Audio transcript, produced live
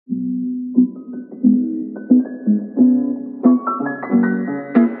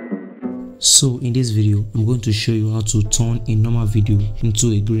So in this video, I'm going to show you how to turn a normal video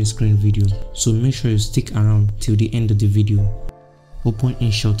into a green screen video. So make sure you stick around till the end of the video. Open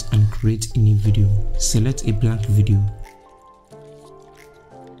InShot and create a new video. Select a blank video.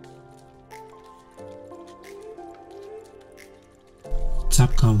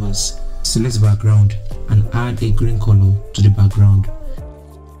 Tap canvas, select background and add a green color to the background.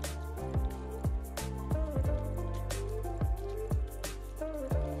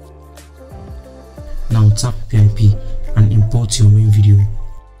 Now tap PIP and import your main video.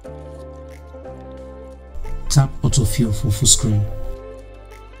 Tap autofill for full screen.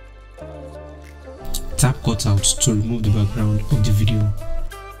 Tap cutout to remove the background of the video.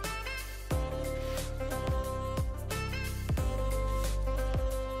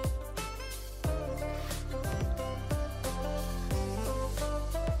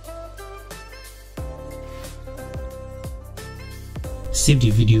 Save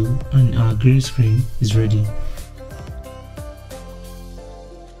the video and our green screen is ready.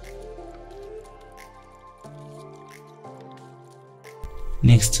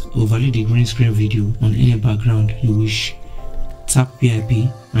 Next, overlay the green screen video on any background you wish. Tap PIP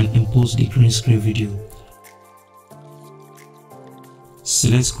and import the green screen video.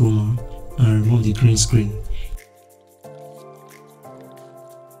 Select chroma and remove the green screen.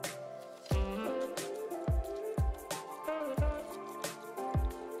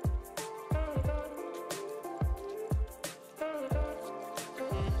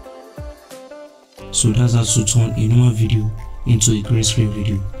 So that's how to turn a normal video into a green screen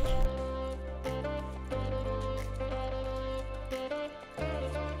video.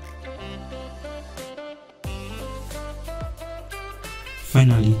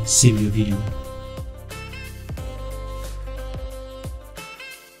 Finally, save your video.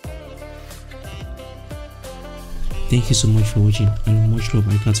 Thank you so much for watching and much love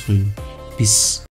I got for you. Peace.